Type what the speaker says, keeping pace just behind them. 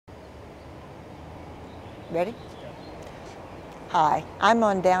Ready? Hi, I'm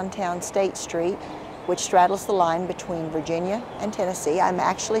on downtown State Street, which straddles the line between Virginia and Tennessee. I'm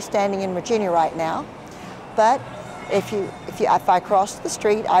actually standing in Virginia right now, but if I crossed the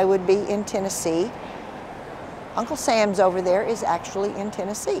street, I would be in Tennessee. Uncle Sam's over there is actually in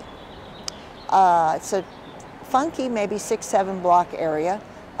Tennessee. It's a funky, maybe 6-7 block area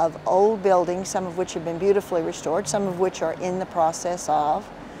of old buildings, some of which have been beautifully restored, some of which are in the process of,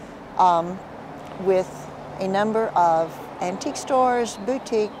 with a number of antique stores,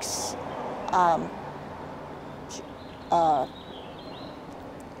 boutiques,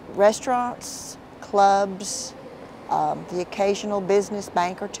 restaurants, clubs, the occasional business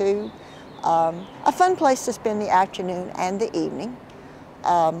bank or two. A fun place to spend the afternoon and the evening,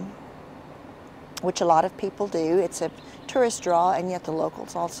 which a lot of people do. It's a tourist draw, and yet the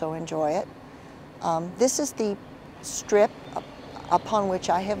locals also enjoy it. This is the strip upon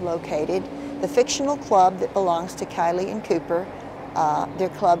which I have located the fictional club that belongs to Kylie and Cooper, their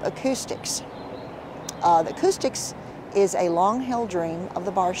club Acoustics. The Acoustics is a long-held dream of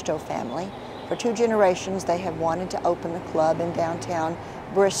the Barstow family. For 2 generations, they have wanted to open a club in downtown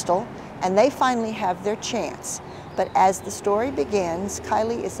Bristol, and they finally have their chance. But as the story begins,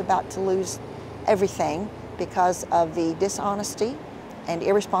 Kylie is about to lose everything because of the dishonesty and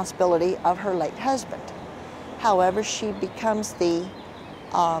irresponsibility of her late husband. However, she becomes the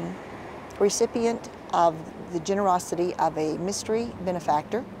recipient of the generosity of a mystery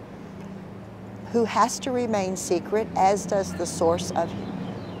benefactor who has to remain secret, as does the source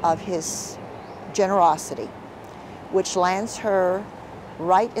of his generosity, which lands her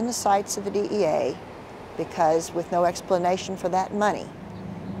right in the sights of the DEA, because with no explanation for that money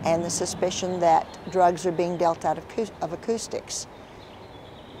and the suspicion that drugs are being dealt out of Acoustics,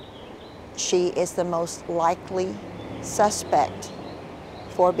 she is the most likely suspect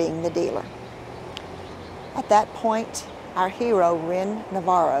for being the dealer. At that point, our hero, Ren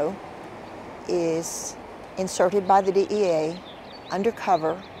Navarro, is inserted by the DEA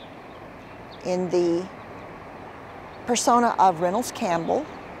undercover in the persona of Reynolds Campbell,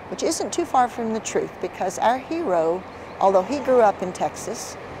 which isn't too far from the truth, because our hero, although he grew up in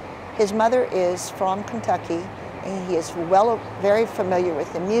Texas, his mother is from Kentucky, and he is very familiar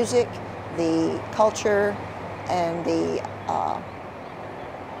with the music, the culture, and the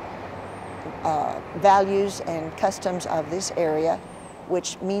values and customs of this area,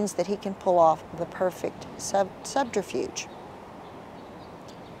 which means that he can pull off the perfect subterfuge.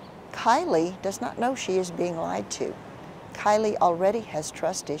 Kylie does not know she is being lied to. Kylie already has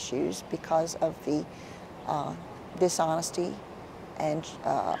trust issues because of the dishonesty and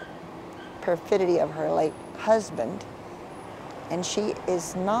perfidy of her late husband, and she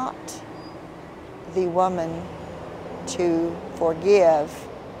is not the woman to forgive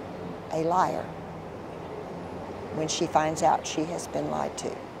a liar when she finds out she has been lied to.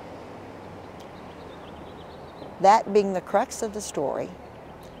 That being the crux of the story,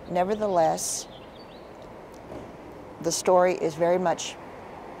 nevertheless, the story is very much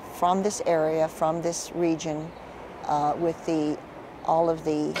from this area, from this region, with all of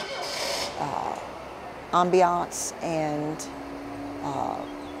the ambiance and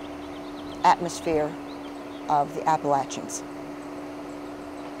atmosphere of the Appalachians.